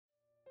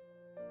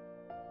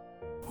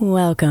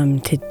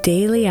Welcome to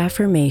Daily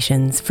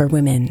Affirmations for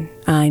Women.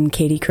 I'm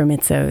Katie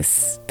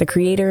Kremitzos, the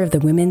creator of the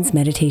Women's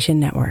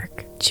Meditation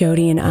Network.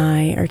 Jody and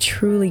I are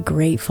truly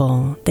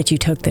grateful that you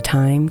took the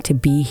time to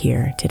be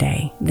here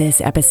today.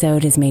 This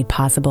episode is made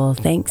possible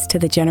thanks to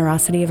the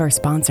generosity of our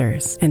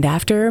sponsors. And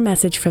after a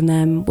message from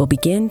them, we'll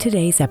begin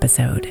today's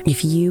episode.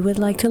 If you would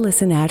like to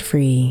listen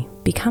ad-free,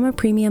 become a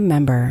premium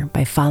member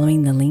by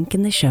following the link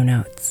in the show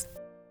notes.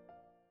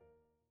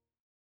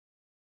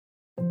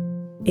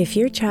 If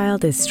your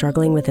child is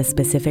struggling with a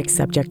specific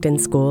subject in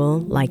school,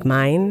 like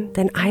mine,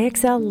 then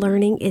IXL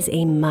learning is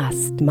a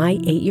must. My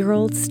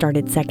 8-year-old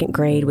started second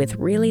grade with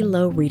really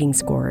low reading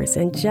scores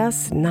and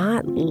just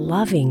not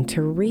loving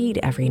to read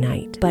every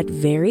night. But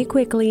very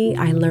quickly,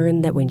 I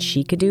learned that when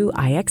she could do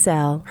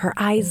IXL, her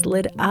eyes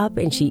lit up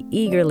and she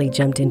eagerly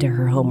jumped into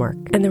her homework.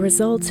 And the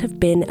results have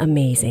been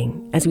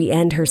amazing. As we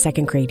end her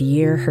second grade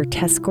year, her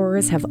test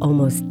scores have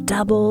almost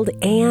doubled,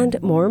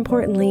 and more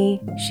importantly,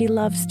 she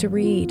loves to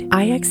read.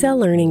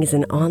 IXL Learning is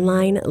an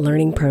online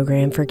learning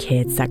program for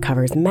kids that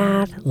covers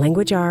math,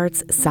 language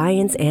arts,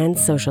 science, and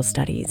social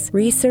studies.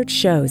 Research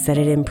shows that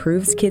it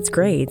improves kids'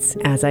 grades,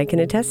 as I can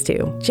attest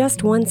to.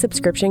 Just one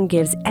subscription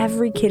gives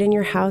every kid in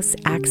your house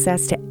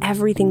access to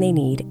everything they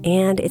need,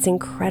 and it's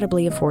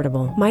incredibly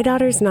affordable. My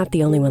daughter's not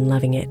the only one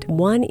loving it.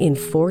 1 in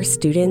 4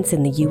 students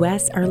in the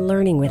U.S. are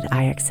learning with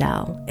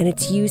IXL, and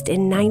it's used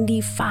in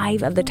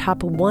 95 of the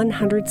top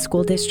 100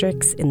 school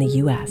districts in the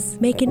U.S.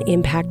 Make an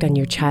impact on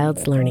your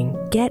child's learning.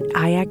 Get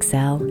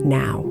IXL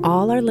now.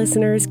 All our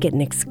listeners get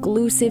an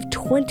exclusive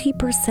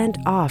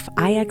 20% off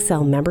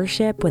IXL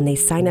membership when they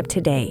sign up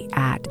today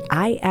at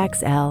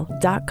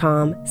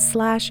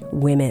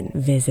IXL.com/women.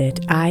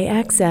 Visit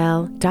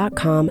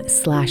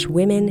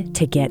IXL.com/women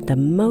to get the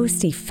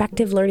most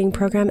effective learning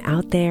program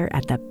out there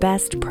at the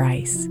best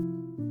price.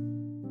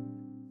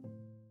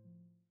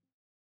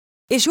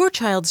 Is your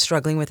child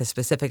struggling with a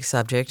specific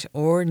subject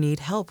or need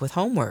help with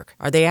homework?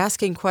 Are they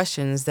asking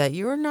questions that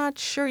you're not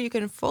sure you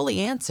can fully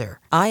answer?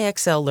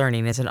 IXL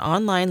Learning is an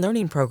online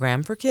learning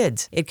program for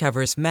kids. It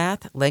covers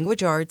math,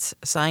 language arts,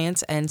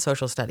 science, and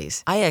social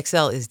studies.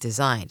 IXL is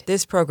designed.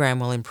 This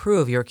program will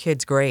improve your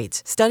kids'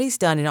 grades. Studies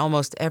done in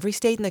almost every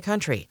state in the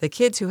country. The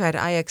kids who had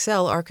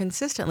IXL are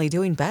consistently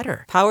doing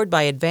better. Powered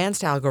by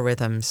advanced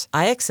algorithms,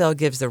 IXL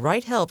gives the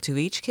right help to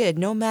each kid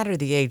no matter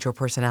the age or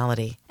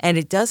personality. And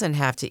it doesn't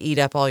have to eat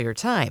up all your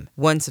time.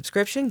 One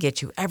subscription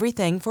gets you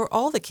everything for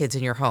all the kids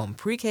in your home,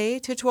 pre-K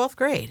to 12th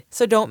grade.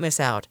 So don't miss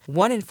out.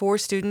 1 in 4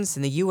 students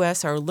in the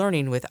U.S. are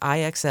learning with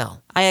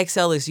IXL.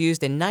 IXL is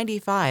used in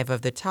 95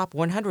 of the top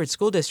 100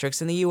 school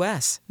districts in the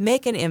U.S.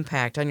 Make an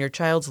impact on your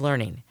child's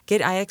learning.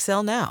 Get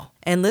IXL now.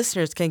 And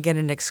listeners can get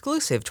an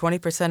exclusive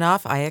 20%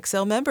 off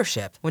IXL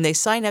membership when they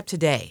sign up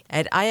today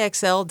at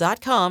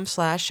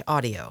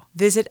IXL.com/audio.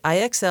 Visit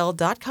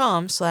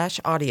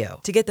IXL.com/audio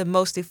to get the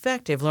most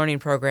effective learning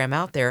program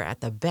out there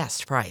at the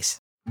best price.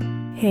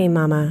 Hey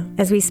Mama,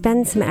 as we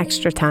spend some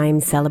extra time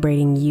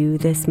celebrating you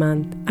this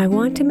month, I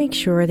want to make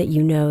sure that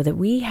you know that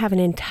we have an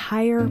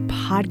entire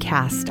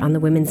podcast on the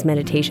Women's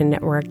Meditation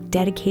Network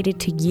dedicated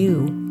to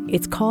you.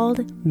 It's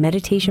called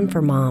Meditation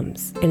for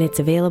Moms, and it's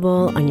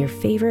available on your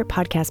favorite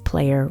podcast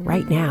player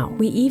right now.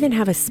 We even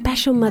have a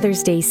special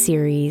Mother's Day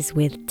series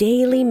with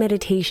daily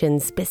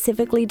meditations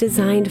specifically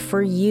designed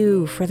for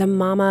you, for the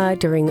mama,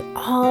 during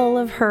all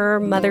of her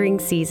mothering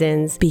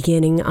seasons,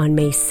 beginning on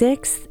May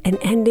 6th and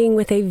ending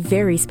with a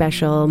very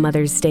special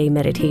Mother's Day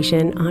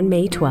meditation on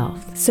May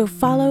 12th. So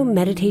follow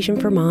Meditation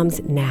for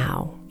Moms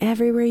now,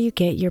 everywhere you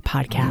get your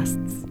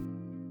podcasts.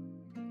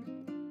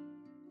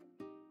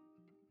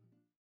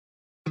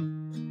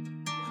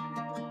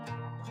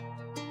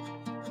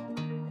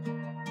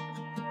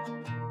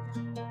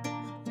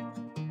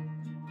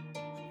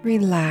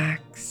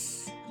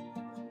 Relax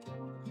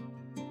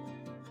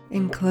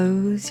and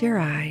close your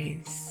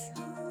eyes.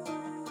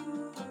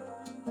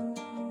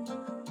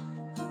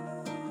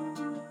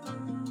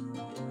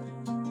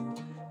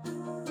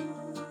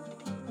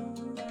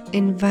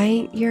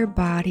 Invite your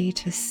body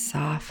to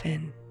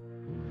soften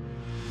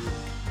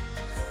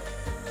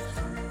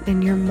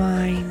and your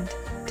mind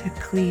to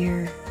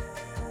clear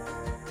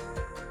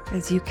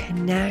as you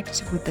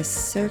connect with the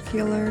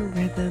circular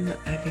rhythm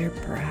of your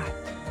breath.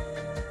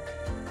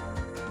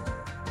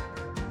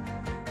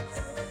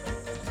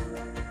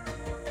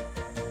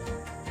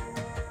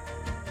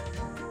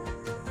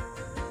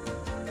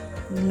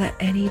 Let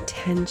any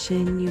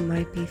tension you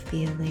might be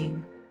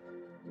feeling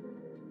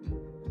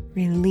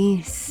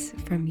release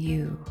from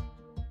you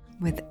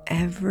with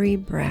every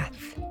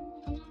breath.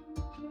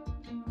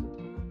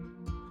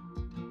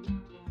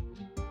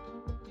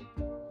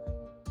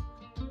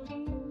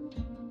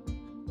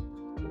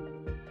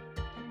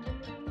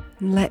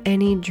 Let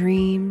any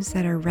dreams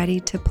that are ready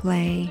to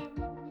play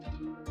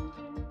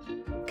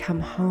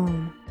come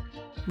home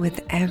with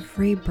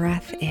every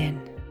breath in.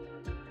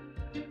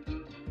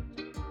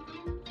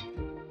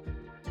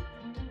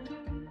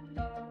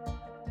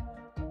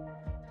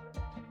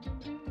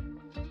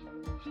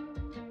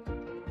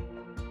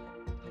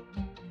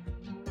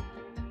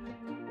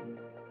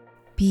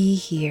 Be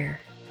here.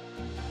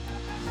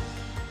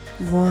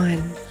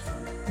 one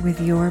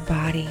with your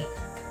body,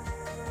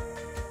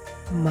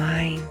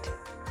 mind,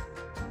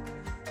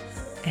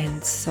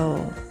 and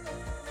soul.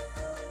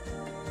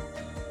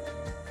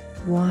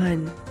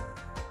 One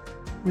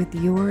with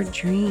your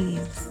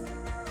dreams.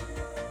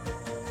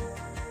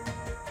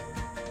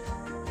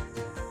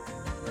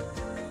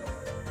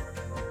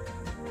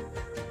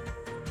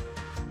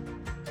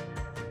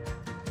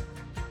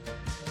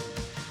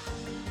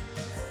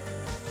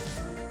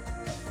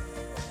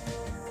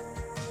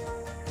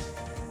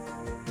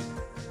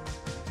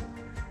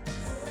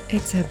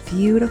 It's a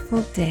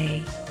beautiful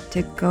day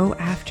to go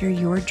after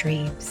your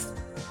dreams.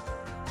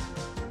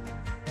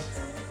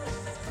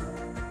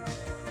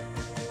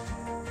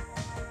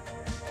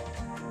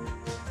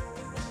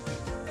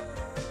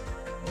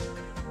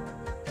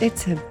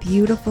 It's a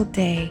beautiful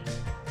day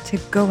to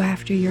go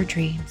after your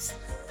dreams.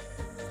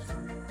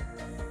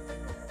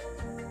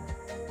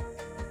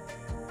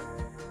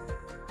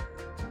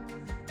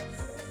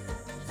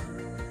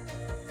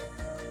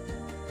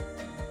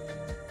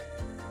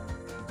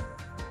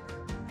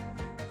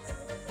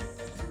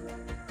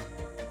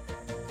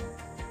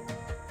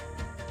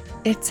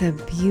 It's a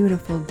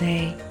beautiful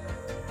day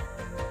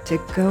to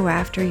go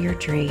after your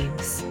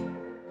dreams.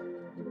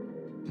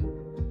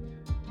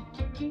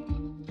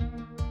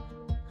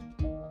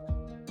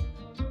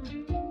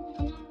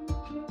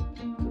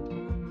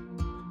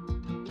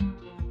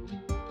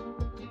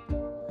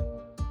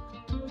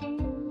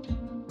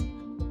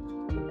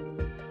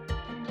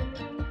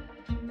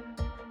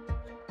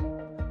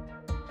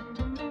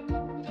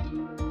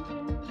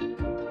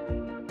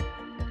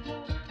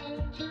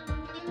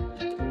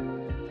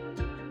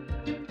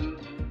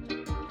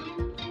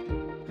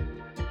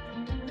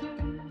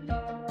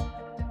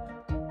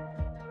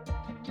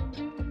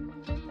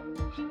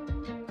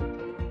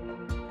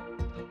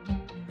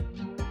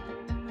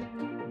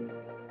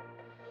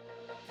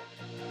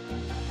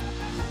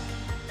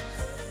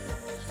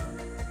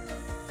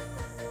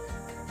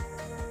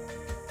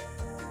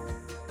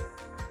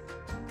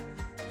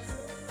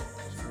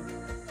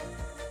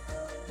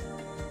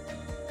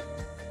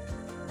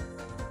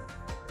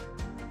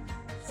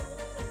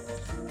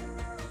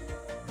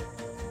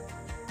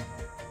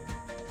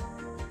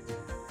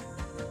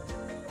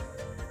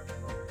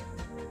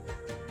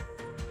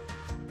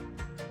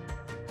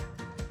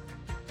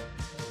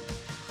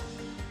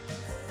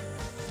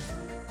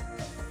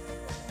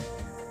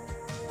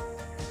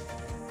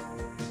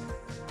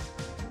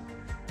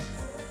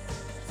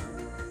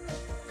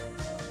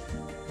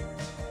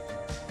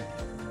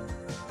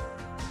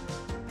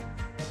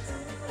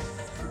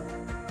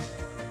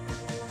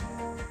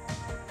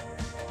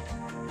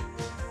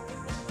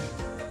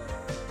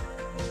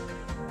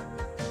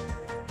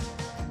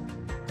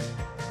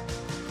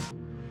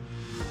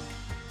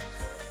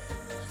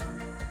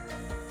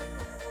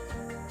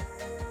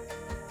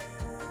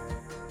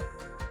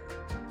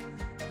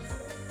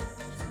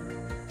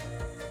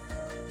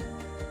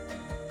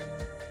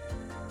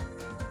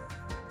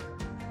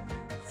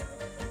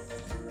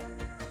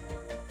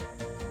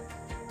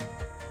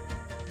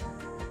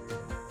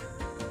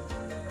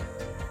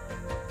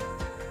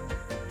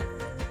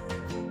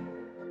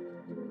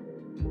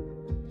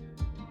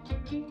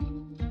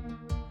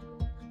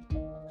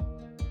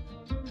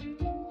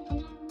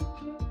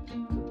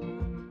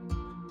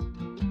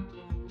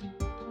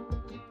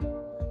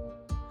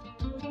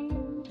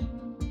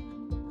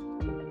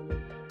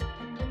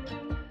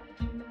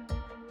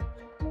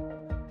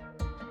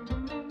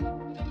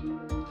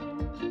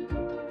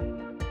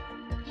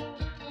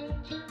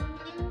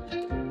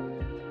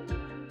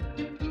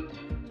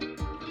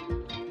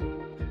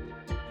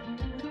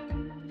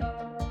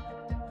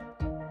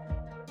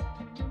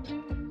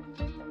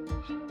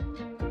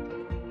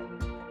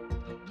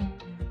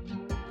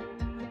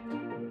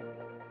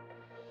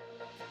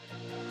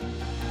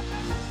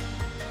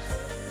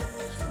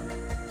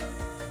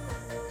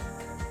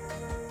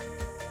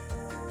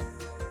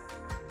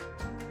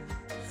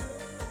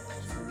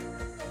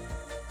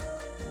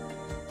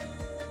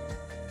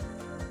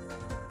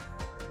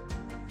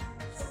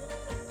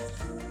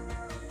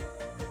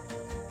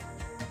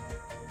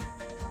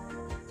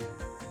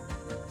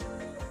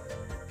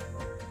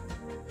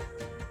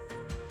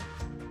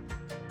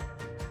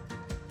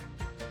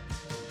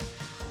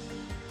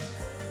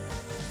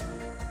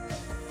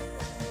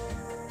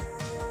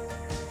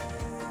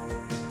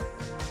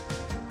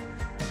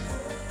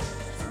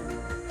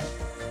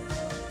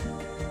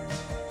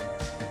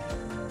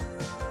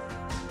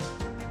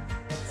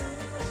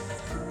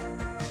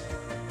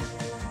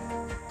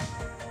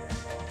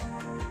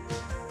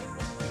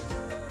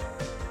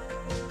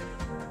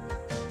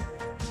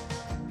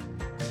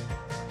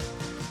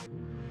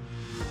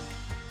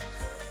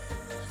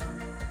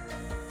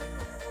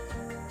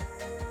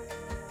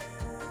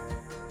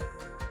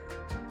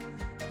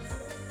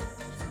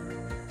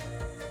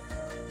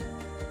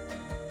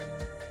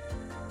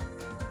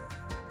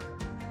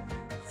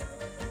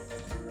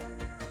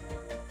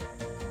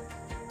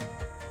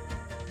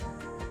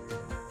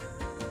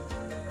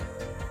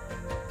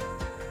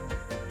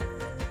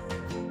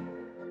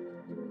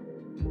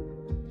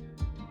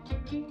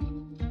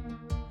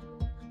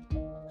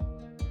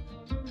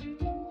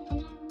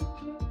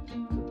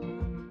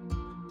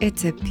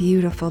 It's a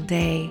beautiful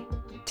day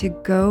to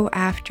go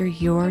after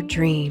your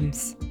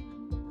dreams.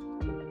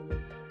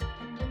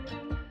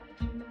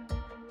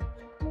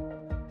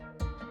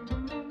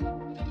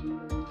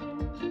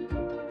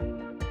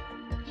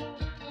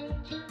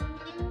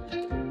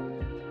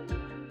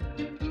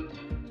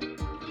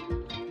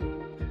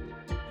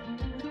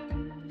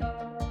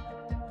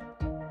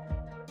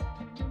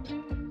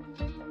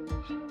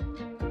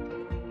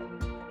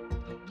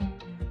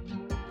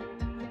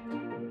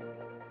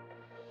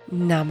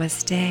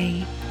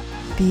 Namaste,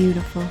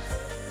 beautiful.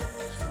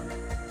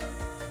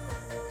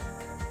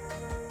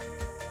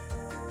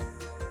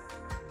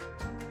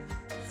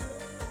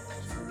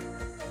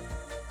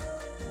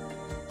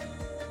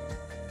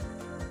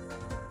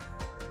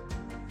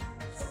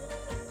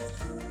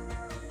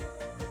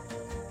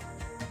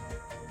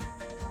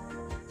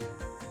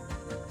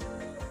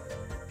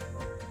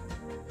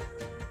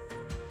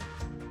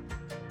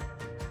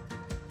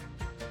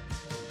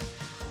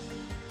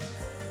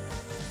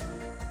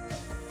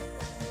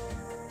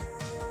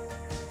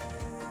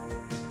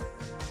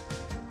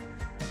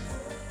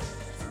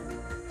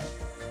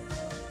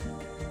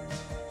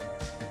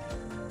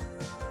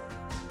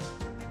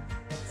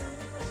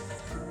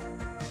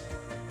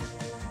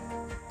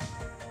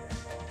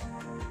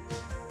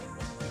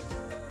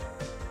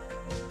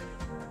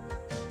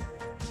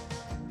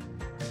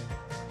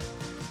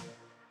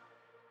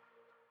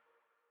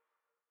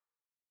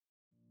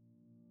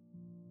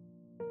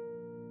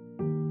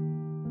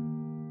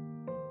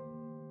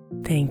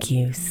 Thank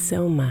you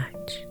so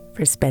much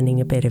for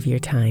spending a bit of your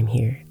time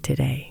here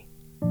today.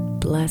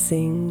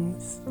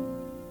 Blessings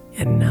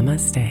and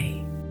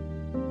namaste.